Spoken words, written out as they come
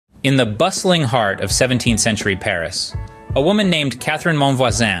In the bustling heart of 17th century Paris, a woman named Catherine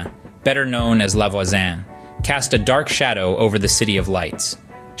Voisin, better known as La Voisin, cast a dark shadow over the city of lights.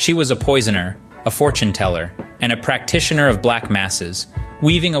 She was a poisoner, a fortune teller, and a practitioner of black masses,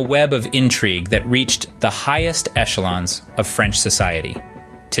 weaving a web of intrigue that reached the highest echelons of French society.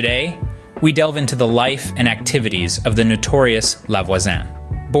 Today, we delve into the life and activities of the notorious La Voisin.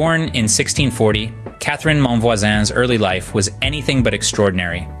 Born in 1640, Catherine Voisin's early life was anything but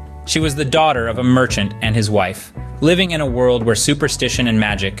extraordinary. She was the daughter of a merchant and his wife, living in a world where superstition and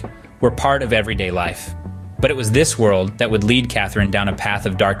magic were part of everyday life. But it was this world that would lead Catherine down a path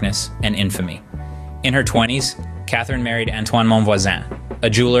of darkness and infamy. In her 20s, Catherine married Antoine Voisin, a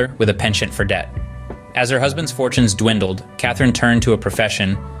jeweler with a penchant for debt. As her husband's fortunes dwindled, Catherine turned to a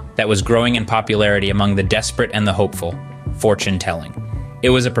profession that was growing in popularity among the desperate and the hopeful: fortune-telling. It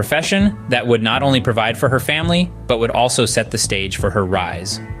was a profession that would not only provide for her family, but would also set the stage for her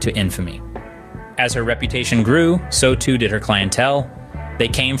rise to infamy. As her reputation grew, so too did her clientele. They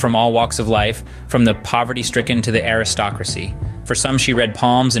came from all walks of life, from the poverty-stricken to the aristocracy. For some, she read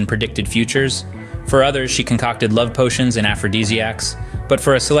palms and predicted futures. For others, she concocted love potions and aphrodisiacs. But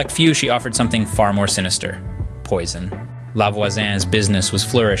for a select few, she offered something far more sinister: poison. La Voisin's business was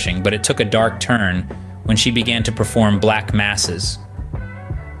flourishing, but it took a dark turn when she began to perform black masses.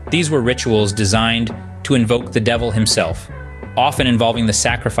 These were rituals designed to invoke the devil himself, often involving the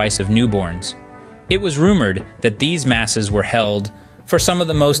sacrifice of newborns. It was rumored that these masses were held for some of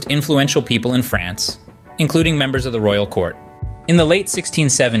the most influential people in France, including members of the royal court. In the late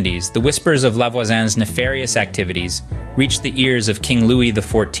 1670s, the whispers of La Voisin's nefarious activities reached the ears of King Louis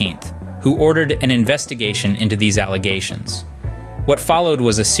XIV, who ordered an investigation into these allegations. What followed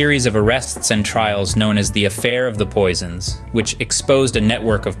was a series of arrests and trials known as the Affair of the Poisons, which exposed a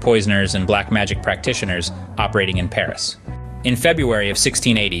network of poisoners and black magic practitioners operating in Paris. In February of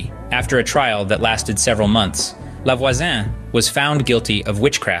 1680, after a trial that lasted several months, La Voisin was found guilty of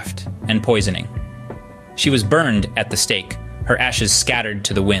witchcraft and poisoning. She was burned at the stake, her ashes scattered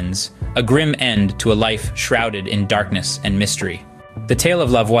to the winds, a grim end to a life shrouded in darkness and mystery. The tale of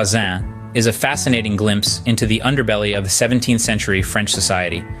La Voisin is a fascinating glimpse into the underbelly of 17th century French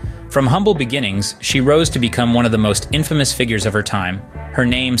society. From humble beginnings, she rose to become one of the most infamous figures of her time, her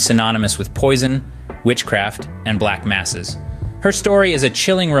name synonymous with poison, witchcraft, and black masses. Her story is a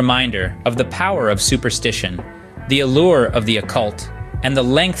chilling reminder of the power of superstition, the allure of the occult, and the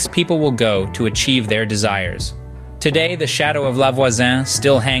lengths people will go to achieve their desires. Today, the shadow of La Voisin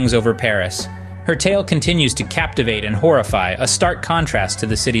still hangs over Paris. Her tale continues to captivate and horrify, a stark contrast to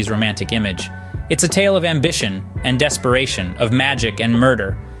the city's romantic image. It's a tale of ambition and desperation, of magic and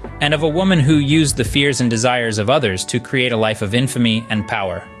murder, and of a woman who used the fears and desires of others to create a life of infamy and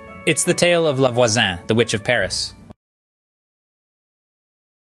power. It's the tale of La Voisin, the Witch of Paris.